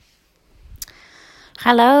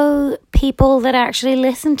Hello, people that actually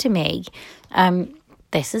listen to me.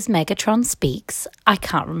 This is Megatron Speaks. I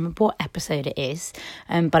can't remember what episode it is,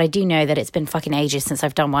 but I do know that it's been fucking ages since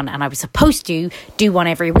I've done one, and I was supposed to do one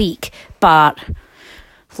every week, but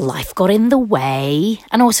life got in the way.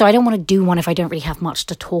 And also, I don't want to do one if I don't really have much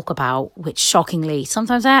to talk about, which shockingly,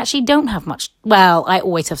 sometimes I actually don't have much. Well, I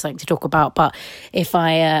always have something to talk about, but if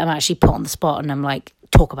I am actually put on the spot and I'm like,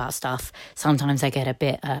 talk about stuff, sometimes I get a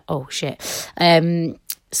bit, oh shit.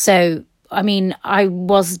 So, I mean, I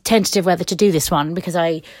was tentative whether to do this one because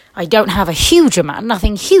I don't have a huge amount,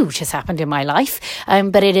 nothing huge has happened in my life,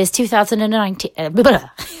 but it is 2019,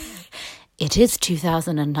 it is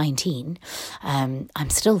 2019. I'm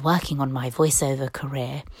still working on my voiceover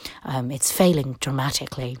career. It's failing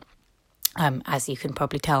dramatically. As you can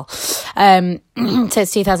probably tell. So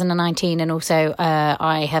it's 2019, and also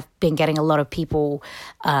I have been getting a lot of people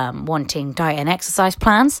wanting diet and exercise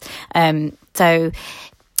plans. So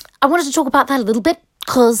I wanted to talk about that a little bit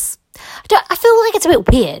because I feel like it's a bit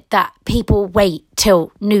weird that people wait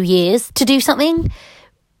till New Year's to do something.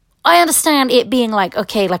 I understand it being like,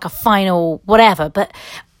 okay, like a final whatever, but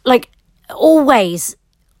like I always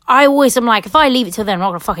am like, if I leave it till then, I'm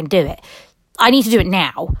not going to fucking do it. I need to do it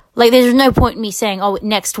now. Like, there's no point in me saying, oh,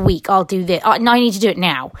 next week I'll do this. I need to do it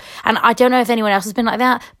now. And I don't know if anyone else has been like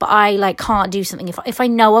that, but I, like, can't do something. If I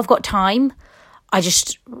know I've got time, I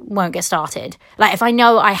just won't get started. Like, if I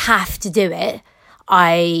know I have to do it,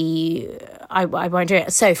 I won't do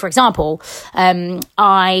it. So, for example,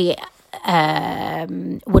 I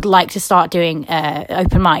would like to start doing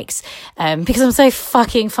open mics because I'm so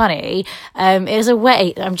fucking funny. It was a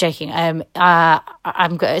way. I'm joking.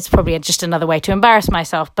 It's probably just another way to embarrass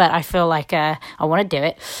myself, but I feel like I want to do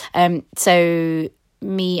it. So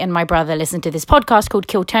me and my brother listen to this podcast called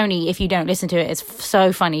Kill Tony. If you don't listen to it, it's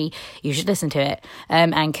so funny. You should listen to it.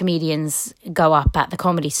 And comedians go up at the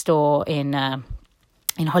Comedy Store in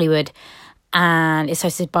Hollywood, and it's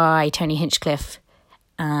hosted by Tony Hinchcliffe.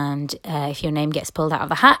 And if your name gets pulled out of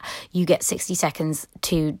the hat, you get 60 seconds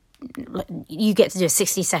to do a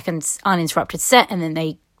 60 seconds uninterrupted set, and then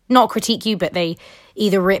they not critique you, but they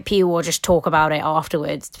either rip you or just talk about it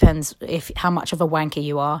afterwards. Depends how much of a wanker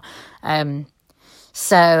you are.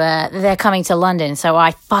 So they're coming to London, so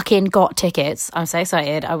I fucking got tickets. I'm so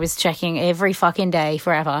excited. I was checking every fucking day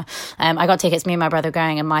forever. I got tickets, me and my brother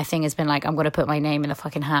going, and my thing has been like, I'm going to put my name in the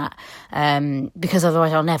fucking hat, because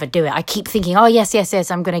otherwise I'll never do it. I keep thinking, oh yes,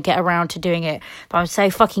 I'm going to get around to doing it, but I'm so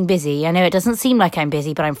fucking busy. I know it doesn't seem like I'm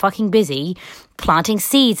busy, but I'm fucking busy planting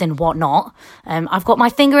seeds and whatnot. I've got my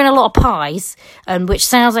finger in a lot of pies, which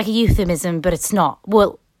sounds like a euphemism, but it's not.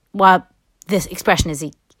 Well, this expression is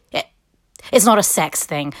it's not a sex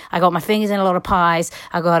thing. I got my fingers in a lot of pies.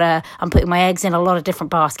 I'm putting my eggs in a lot of different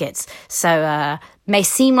baskets. So, may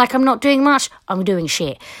seem like I'm not doing much. I'm doing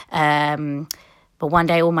shit. But one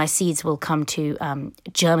day all my seeds will come to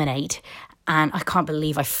germinate. And I can't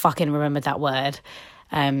believe I fucking remembered that word.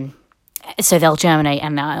 So they'll germinate,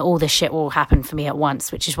 and all this shit will happen for me at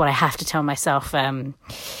once, which is what I have to tell myself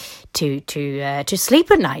to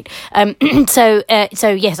sleep at night. So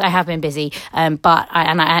yes, I have been busy. But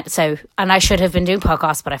I should have been doing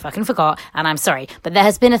podcasts, but I fucking forgot, and I'm sorry. But there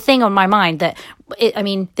has been a thing on my mind that,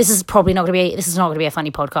 this is not going to be a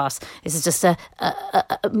funny podcast. This is just a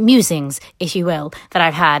musings, if you will, that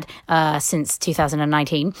I've had since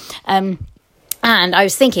 2019. And I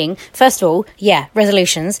was thinking, first of all,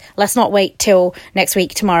 resolutions. Let's not wait till next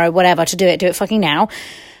week, tomorrow, whatever, to do it. Do it fucking now.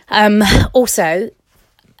 Also,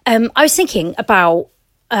 I was thinking about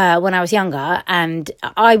when I was younger, and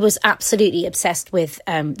I was absolutely obsessed with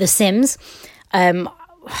The Sims.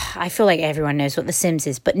 I feel like everyone knows what The Sims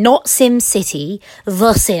is, but not Sim City,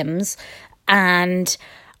 The Sims. And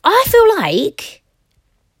I feel like,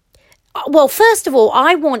 well, first of all,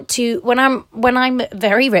 I want to, when I'm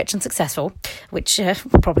very rich and successful, which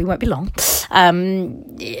probably won't be long, I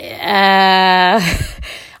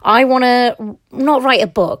want to not write a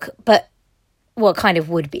book, but what kind of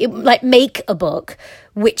would be like make a book,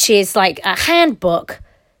 which is like a handbook.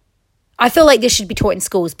 I feel like this should be taught in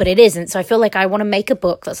schools, but it isn't. So I feel like I want to make a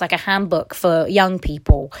book that's like a handbook for young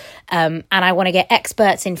people. And I want to get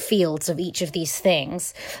experts in fields of each of these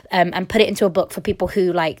things, and put it into a book for people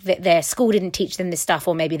who like their school didn't teach them this stuff,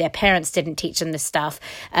 or maybe their parents didn't teach them this stuff.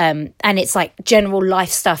 And it's like general life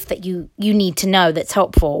stuff that you need to know that's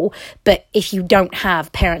helpful. But if you don't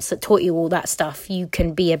have parents that taught you all that stuff, you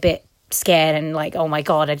can be a bit scared and like, oh my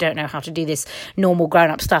God, I don't know how to do this normal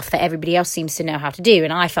grown-up stuff that everybody else seems to know how to do.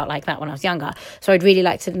 And I felt like that when I was younger. So I'd really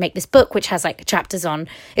like to make this book, which has like chapters on,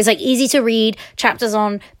 it's like easy to read, chapters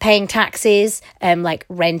on paying taxes, like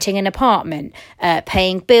renting an apartment,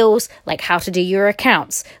 paying bills, like how to do your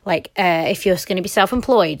accounts, like if you're going to be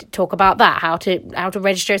self-employed, talk about that, how to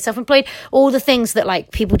register as self-employed, all the things that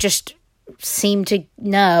like people just seem to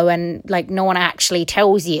know and like no one actually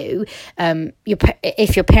tells you.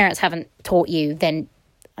 If your parents haven't taught you, then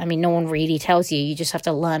I mean, no one really tells you. You just have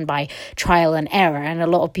to learn by trial and error, and a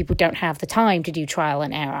lot of people don't have the time to do trial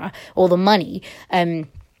and error or the money.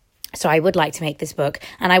 So I would like to make this book,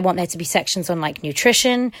 and I want there to be sections on like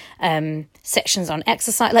nutrition, sections on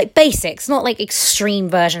exercise, like basics, not like extreme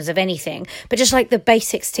versions of anything, but just like the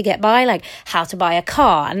basics to get by, like how to buy a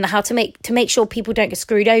car and how to make sure people don't get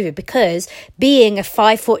screwed over. Because being a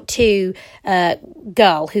 5'2"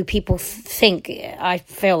 girl who people think, I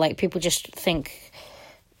feel like people just think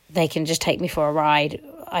they can just take me for a ride.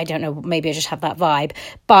 I don't know, maybe I just have that vibe,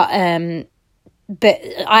 but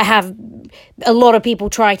I have a lot of people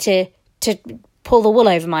try to pull the wool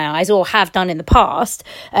over my eyes, or have done in the past.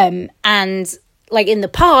 And like in the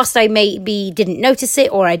past, I maybe didn't notice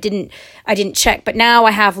it, or I didn't check. But now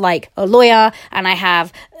I have like a lawyer, and I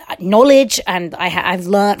have knowledge, and I've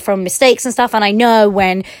learned from mistakes and stuff. And I know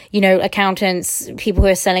when, accountants, people who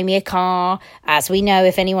are selling me a car, as we know,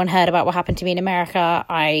 if anyone heard about what happened to me in America,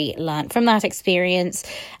 I learned from that experience.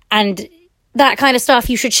 And that kind of stuff,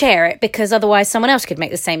 you should share it, because otherwise someone else could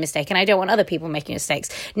make the same mistake, and I don't want other people making mistakes.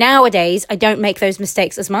 Nowadays, I don't make those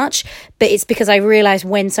mistakes as much, but it's because I realise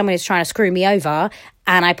when someone is trying to screw me over,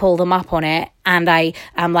 and I pull them up on it, and I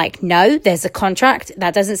am like, no, there's a contract.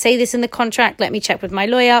 That doesn't say this in the contract. Let me check with my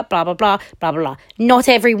lawyer, blah, blah, blah, blah, blah. Not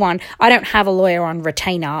everyone. I don't have a lawyer on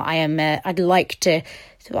retainer. I'd like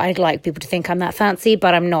people to think I'm that fancy,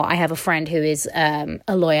 but I'm not. I have a friend who is a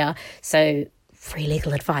lawyer, so free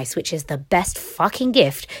legal advice, which is the best fucking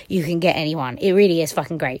gift you can get anyone. It really is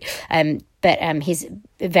fucking great. But he's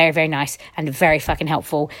very, very nice and very fucking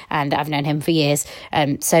helpful, and I've known him for years.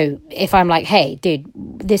 So if I'm like, hey, dude,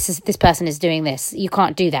 this person is doing this, you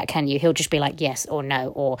can't do that, can you? He'll just be like, yes or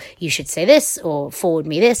no, or you should say this, or forward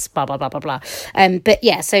me this, blah, blah, blah, blah, blah. But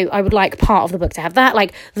yeah, so I would like part of the book to have that.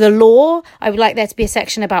 Like the law, I would like there to be a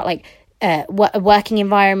section about like working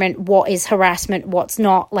environment, what is harassment, what's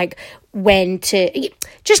not, like when to,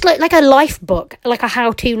 just like a life book, like a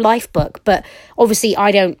how-to life book. But obviously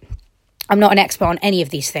I'm not an expert on any of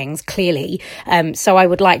these things, clearly. So I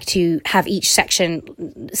would like to have each section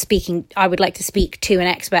I would like to speak to an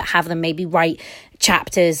expert, have them maybe write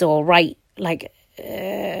chapters or write like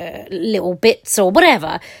little bits or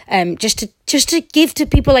whatever, just to give to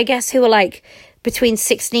people, I guess, who are like between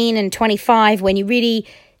 16 and 25, when you really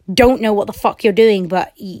don't know what the fuck you're doing,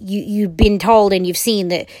 but you've been told and you've seen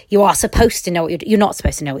that you are supposed to know what you're not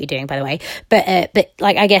supposed to know what you're doing, by the way, but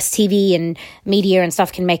like I guess TV and media and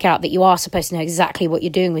stuff can make out that you are supposed to know exactly what you're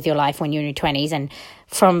doing with your life when you're in your 20s. And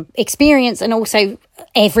from experience, and also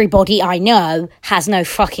everybody I know has no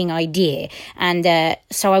fucking idea. And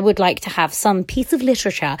so I would like to have some piece of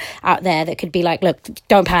literature out there that could be like, look,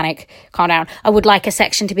 don't panic, calm down. I would like a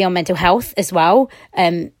section to be on mental health as well,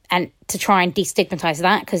 and to try and destigmatize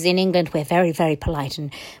that, because in England we're very, very polite,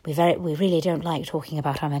 and we really don't like talking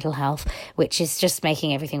about our mental health, which is just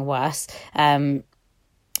making everything worse. So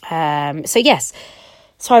yes,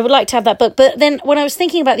 so I would like to have that book. But then when I was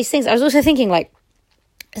thinking about these things, I was also thinking like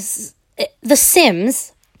The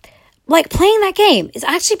Sims, like playing that game is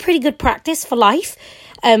actually pretty good practice for life,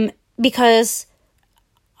 because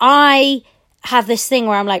I have this thing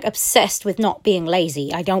where I'm like obsessed with not being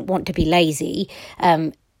lazy. I don't want to be lazy,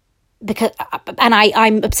 because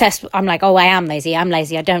I'm obsessed. I'm like, oh, I am lazy. I'm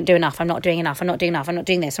lazy. I don't do enough. I'm not doing enough. I'm not doing enough. I'm not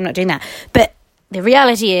doing this. I'm not doing that. But the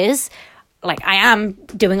reality is, like, I am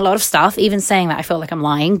doing a lot of stuff. Even saying that, I feel like I'm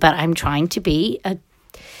lying. But I'm trying to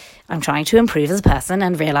improve as a person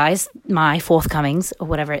and realize my shortcomings,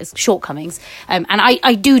 and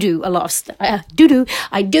I do a lot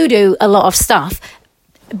of stuff.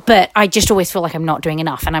 But I just always feel like I'm not doing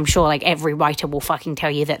enough. And I'm sure like every writer will fucking tell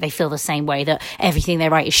you that they feel the same way, that everything they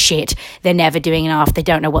write is shit. They're never doing enough. They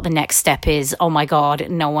don't know what the next step is. Oh my God,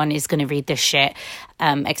 no one is going to read this shit,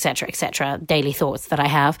 etc., etc. Daily thoughts that I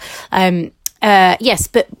have. Yes,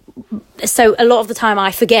 but so a lot of the time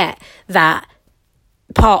I forget that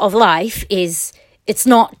part of life is, it's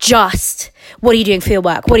not just, what are you doing for your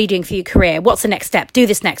work? What are you doing for your career? What's the next step? Do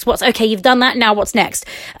this next. Okay, you've done that. Now what's next?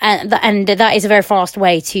 And that is a very fast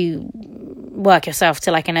way to work yourself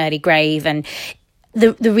to like an early grave. And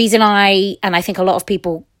the reason I think a lot of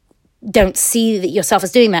people don't see that yourself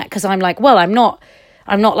as doing that, because I'm like, well, I'm not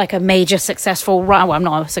I'm not like a major successful writer. Well, I'm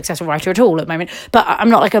not a successful writer at all at the moment, but I'm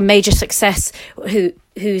not like a major success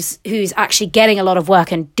who's actually getting a lot of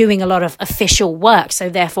work and doing a lot of official work. So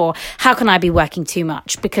therefore, how can I be working too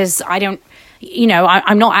much? Because I don't,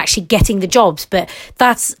 I'm not actually getting the jobs. But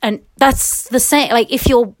that's the same. Like if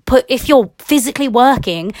you're physically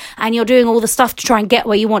working and you're doing all the stuff to try and get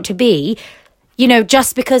where you want to be,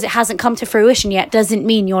 just because it hasn't come to fruition yet doesn't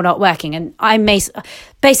mean you're not working. And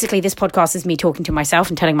basically this podcast is me talking to myself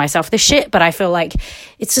and telling myself this shit, but I feel like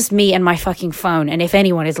it's just me and my fucking phone. And if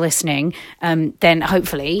anyone is listening, then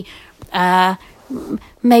hopefully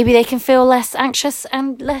maybe they can feel less anxious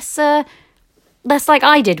and less like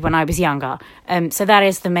I did when I was younger. So that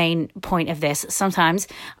is the main point of this. Sometimes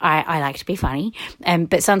I like to be funny,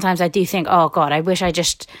 but sometimes I do think, oh God, I wish I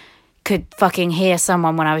just could fucking hear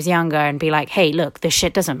someone when I was younger and be like, hey, look, this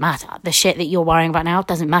shit doesn't matter. The shit that you're worrying about now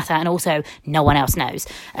doesn't matter. And also no one else knows.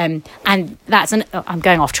 And that's I'm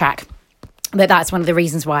going off track. But that's one of the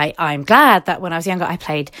reasons why I'm glad that when I was younger, I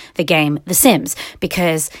played the game The Sims.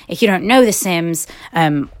 Because if you don't know The Sims,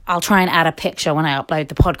 I'll try and add a picture when I upload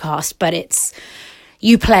the podcast. But it's,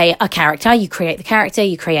 you play a character, you create the character,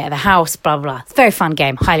 you create the house, blah, blah, blah. It's a very fun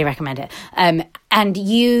game. Highly recommend it. And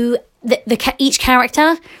each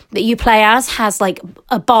character that you play as has like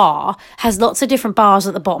a bar, has lots of different bars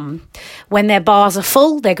at the bottom. When their bars are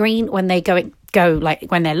full, they're green. When they go like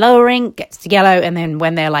when they're lowering, gets to yellow, and then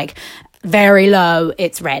when they're like very low,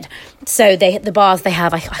 it's red. So the bars they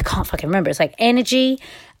have, I can't fucking remember. It's like energy,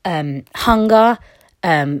 hunger,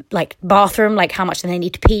 like bathroom, like how much do they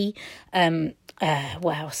need to pee,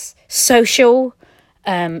 what else? Social,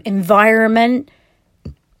 environment.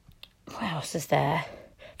 What else is there?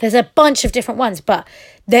 There's a bunch of different ones, but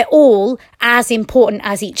they're all as important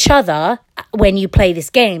as each other when you play this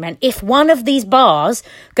game. And if one of these bars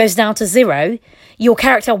goes down to 0, your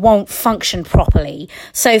character won't function properly.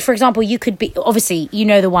 So, for example, you could be, obviously,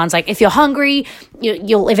 the ones like if you're hungry,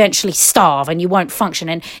 you'll eventually starve and you won't function.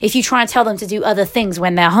 And if you try and tell them to do other things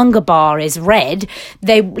when their hunger bar is red,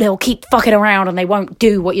 they'll keep fucking around and they won't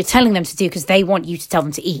do what you're telling them to do because they want you to tell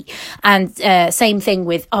them to eat. And same thing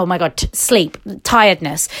with, oh my God, sleep,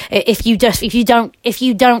 tiredness. If you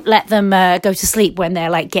don't let them go to sleep when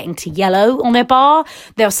they're like getting to yellow on their bar,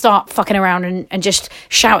 they'll start fucking around and just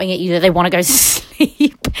shouting at you that they want to go to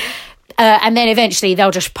sleep. And then eventually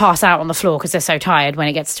they'll just pass out on the floor because they're so tired when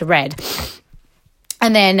it gets to red.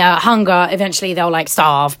 And then hunger, eventually they'll like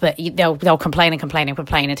starve, but they'll complain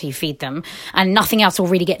until you feed them. And nothing else will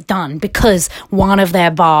really get done because one of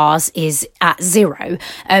their bars is at 0.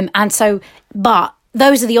 But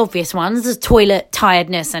those are the obvious ones, the toilet,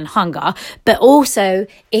 tiredness, and hunger. But also,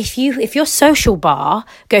 if your social bar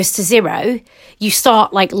goes to 0, you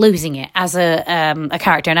start like losing it as a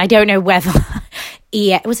character. And I don't know whether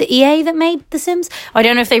was it EA that made The Sims? I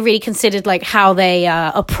don't know if they really considered like how they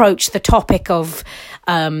approach the topic of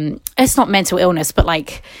it's not mental illness, but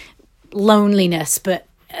like loneliness. But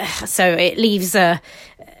so it leaves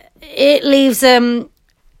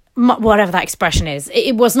whatever that expression is,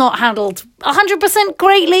 it was not handled 100%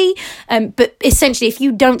 greatly. But essentially, if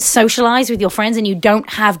you don't socialize with your friends and you don't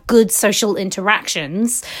have good social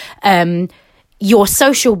interactions, your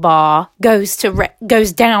social bar goes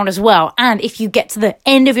down as well. And if you get to the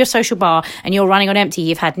end of your social bar and you're running on empty,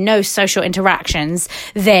 you've had no social interactions,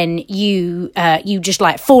 then you just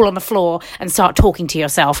like fall on the floor and start talking to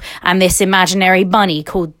yourself. And this imaginary bunny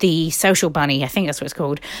called the social bunny, I think that's what it's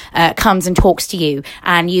called, comes and talks to you,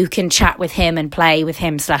 and you can chat with him and play with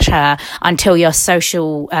him/her until your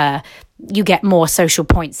social, you get more social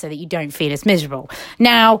points so that you don't feel as miserable.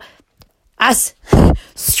 Now, as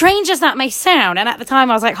strange as that may sound, and at the time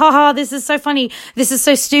I was like, haha, this is so funny, this is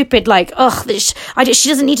so stupid, like, she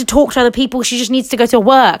doesn't need to talk to other people, she just needs to go to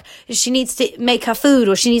work, she needs to make her food,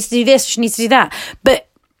 or she needs to do this, she needs to do that. But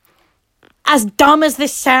as dumb as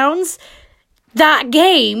this sounds, that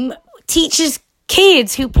game teaches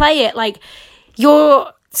kids who play it, like,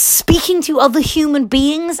 you're speaking to other human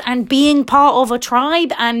beings and being part of a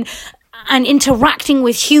tribe and interacting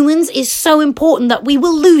with humans is so important that we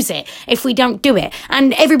will lose it if we don't do it.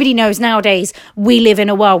 And everybody knows nowadays we live in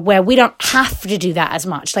a world where we don't have to do that as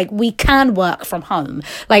much. Like, we can work from home.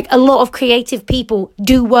 Like, a lot of creative people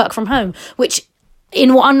do work from home, which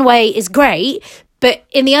in one way is great, but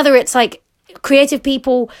in the other, it's like creative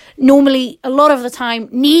people normally a lot of the time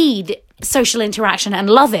need social interaction and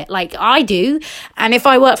love it like I do. And if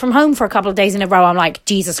I work from home for a couple of days in a row, I'm like,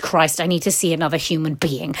 Jesus Christ, I need to see another human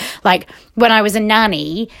being. Like, when I was a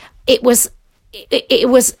nanny, it was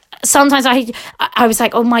sometimes I was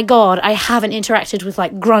like, oh my God, I haven't interacted with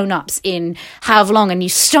like grown-ups in however long. And you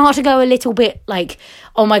start to go a little bit like,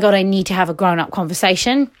 oh my God, I need to have a grown-up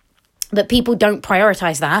conversation. But people don't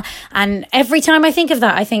prioritize that. And every time I think of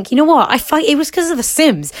that, I think, you know what? It was because of The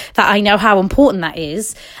Sims that I know how important that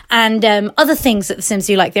is. And other things that The Sims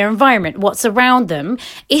do, like their environment, what's around them.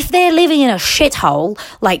 If they're living in a shithole,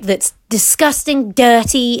 like that's disgusting,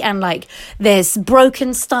 dirty, and like there's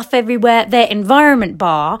broken stuff everywhere, their environment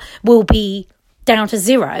bar will be down to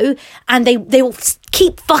 0, and they will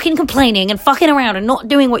keep fucking complaining and fucking around and not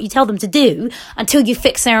doing what you tell them to do until you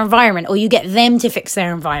fix their environment, or you get them to fix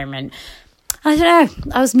their environment. I don't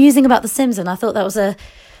know. I was musing about The Sims, and I thought that was a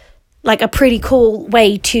pretty cool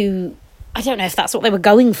way to, I don't know if that's what they were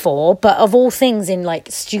going for, but of all things in like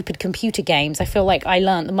stupid computer games, I feel like I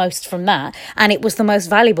learned the most from that, and it was the most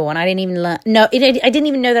valuable, and I didn't even I didn't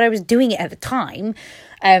even know that I was doing it at the time.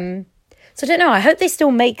 So I don't know. I hope they still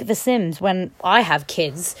make The Sims when I have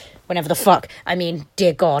kids, whenever the fuck. I mean,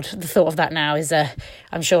 dear God, the thought of that now is,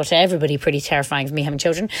 I'm sure to everybody, pretty terrifying for me having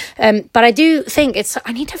children. But I do think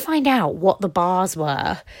I need to find out what the bars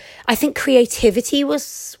were. I think creativity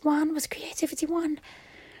was one. Was creativity one?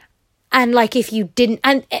 And like if you didn't,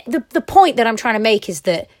 and the point that I'm trying to make is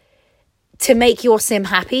that to make your sim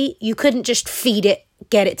happy, you couldn't just feed it,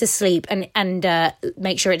 get it to sleep, and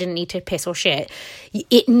make sure it didn't need to piss or shit.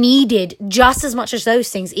 It needed, just as much as those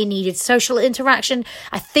things, it needed social interaction.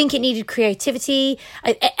 I think it needed creativity.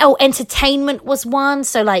 Entertainment was one.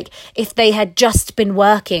 So like if they had just been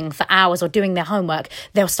working for hours or doing their homework,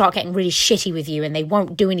 they'll start getting really shitty with you, and they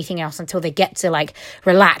won't do anything else until they get to like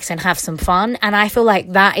relax and have some fun. And I feel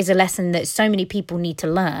like that is a lesson that so many people need to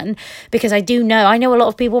learn, because I know a lot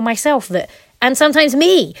of people myself that, and sometimes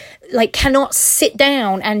me, like, cannot sit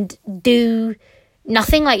down and do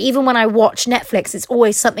nothing. Like, even when I watch Netflix, it's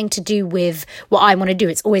always something to do with what I want to do.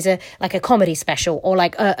 It's always a comedy special, or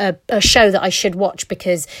like a show that I should watch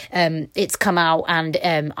because it's come out, and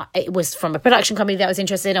it was from a production company that I was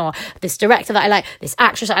interested in, or this director that I like, this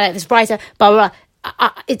actress that I like, this writer, blah, blah,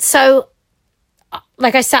 blah. It's so,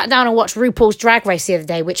 like, I sat down and watched RuPaul's Drag Race the other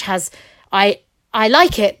day, which has, I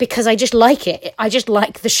like it because I just like it. I just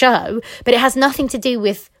like the show, but it has nothing to do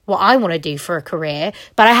with what I want to do for a career.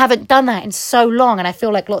 But I haven't done that in so long, and I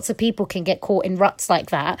feel like lots of people can get caught in ruts like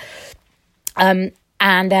that. And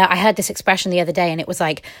I heard this expression the other day, and it was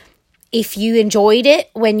like, if you enjoyed it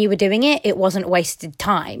when you were doing it, it wasn't wasted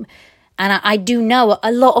time. And I do know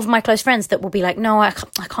a lot of my close friends that will be like, no, I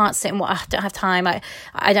can't sit and I don't have time. I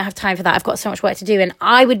don't have time for that. I've got so much work to do. And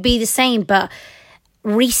I would be the same. But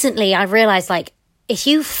recently I realized, like, if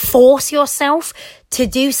you force yourself to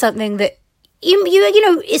do something that you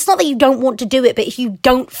know, it's not that you don't want to do it, but if you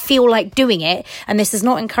don't feel like doing it, and this is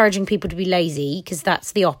not encouraging people to be lazy, because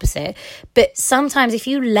that's the opposite, but sometimes if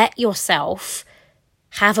you let yourself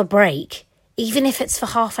have a break, even if it's for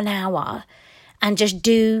half an hour, and just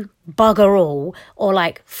do bugger all, or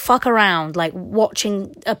like fuck around, like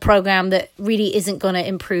watching a program that really isn't going to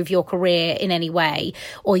improve your career in any way,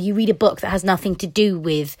 or you read a book that has nothing to do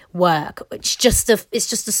with work. It's just a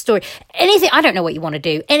story. Anything, I don't know what you want to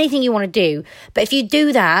do, anything you want to do, but if you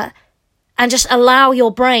do that and just allow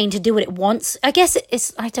your brain to do what it wants, I guess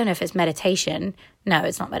it's, I don't know if it's meditation. No,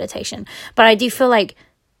 it's not meditation, but I do feel like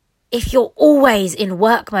if you're always in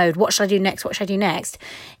work mode, what should I do next? What should I do next?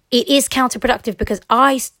 It is counterproductive, because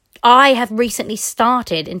I have recently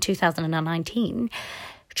started in 2019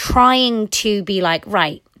 trying to be like,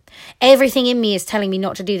 right, everything in me is telling me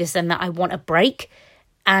not to do this and that I want a break.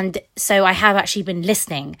 And so I have actually been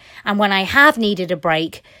listening. And when I have needed a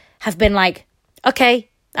break, have been like, okay,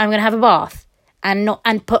 I'm going to have a bath and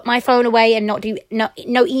put my phone away and not do no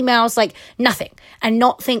emails, like nothing, and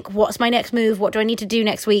not think, what's my next move? What do I need to do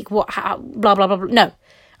next week? Blah, blah, blah, blah. No,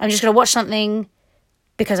 I'm just going to watch something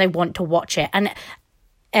because I want to watch it. And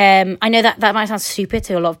I know that might sound stupid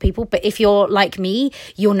to a lot of people, but if you're like me,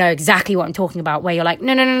 you'll know exactly what I'm talking about, where you're like,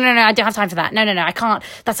 no, I don't have time for that. No, I can't.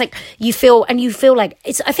 That's like, you feel like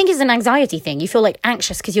I think it's an anxiety thing. You feel like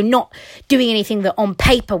anxious because you're not doing anything that on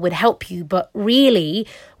paper would help you. But really,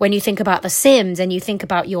 when you think about The Sims and you think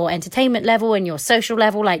about your entertainment level and your social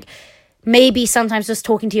level, like maybe sometimes just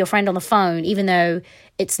talking to your friend on the phone, even though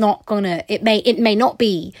it may not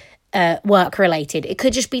be work related. It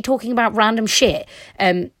could just be talking about random shit,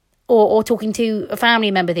 or talking to a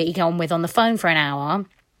family member that you get on with on the phone for an hour,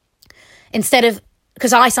 instead of,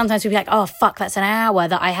 because I sometimes would be like, oh fuck, that's an hour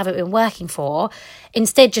that I haven't been working for.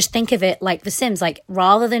 Instead, just think of it like The Sims, like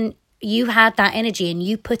rather than you had that energy and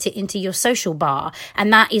you put it into your social bar,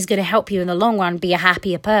 and that is going to help you in the long run be a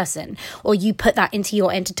happier person, or you put that into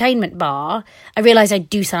your entertainment bar. I realize I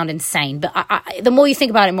do sound insane, but the more you think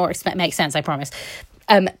about it, more it makes sense, I promise.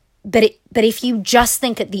 But if you just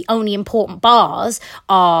think that the only important bars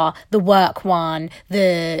are the work one,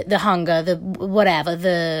 the hunger, the whatever,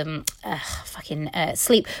 the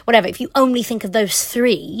sleep, whatever, if you only think of those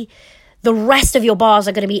three, the rest of your bars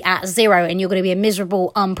are going to be at zero, and you're going to be a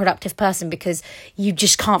miserable, unproductive person because you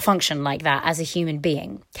just can't function like that as a human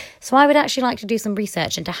being. So I would actually like to do some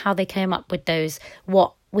research into how they came up with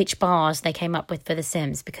which bars they came up with for The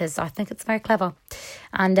Sims, because I think it's very clever.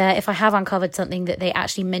 And if I have uncovered something that they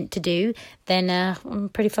actually meant to do, then I'm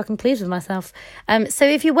pretty fucking pleased with myself. So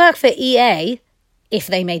if you work for EA, if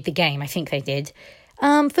they made the game, I think they did,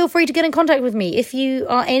 feel free to get in contact with me. If you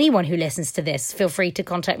are anyone who listens to this, feel free to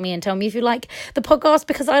contact me and tell me if you like the podcast,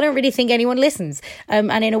 because I don't really think anyone listens.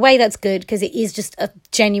 And in a way, that's good, because it is just a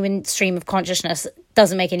genuine stream of consciousness.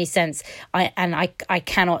 Doesn't make any sense. I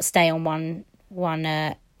cannot stay on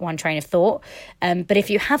one train of thought. But if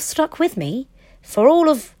you have stuck with me for all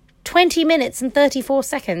of 20 minutes and 34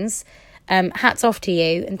 seconds, hats off to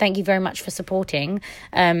you, and thank you very much for supporting.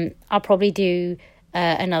 I'll probably do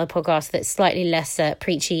another podcast that's slightly less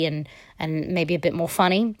preachy and maybe a bit more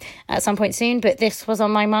funny at some point soon, but this was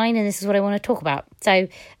on my mind and this is what I want to talk about. So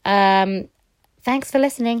thanks for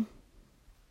listening.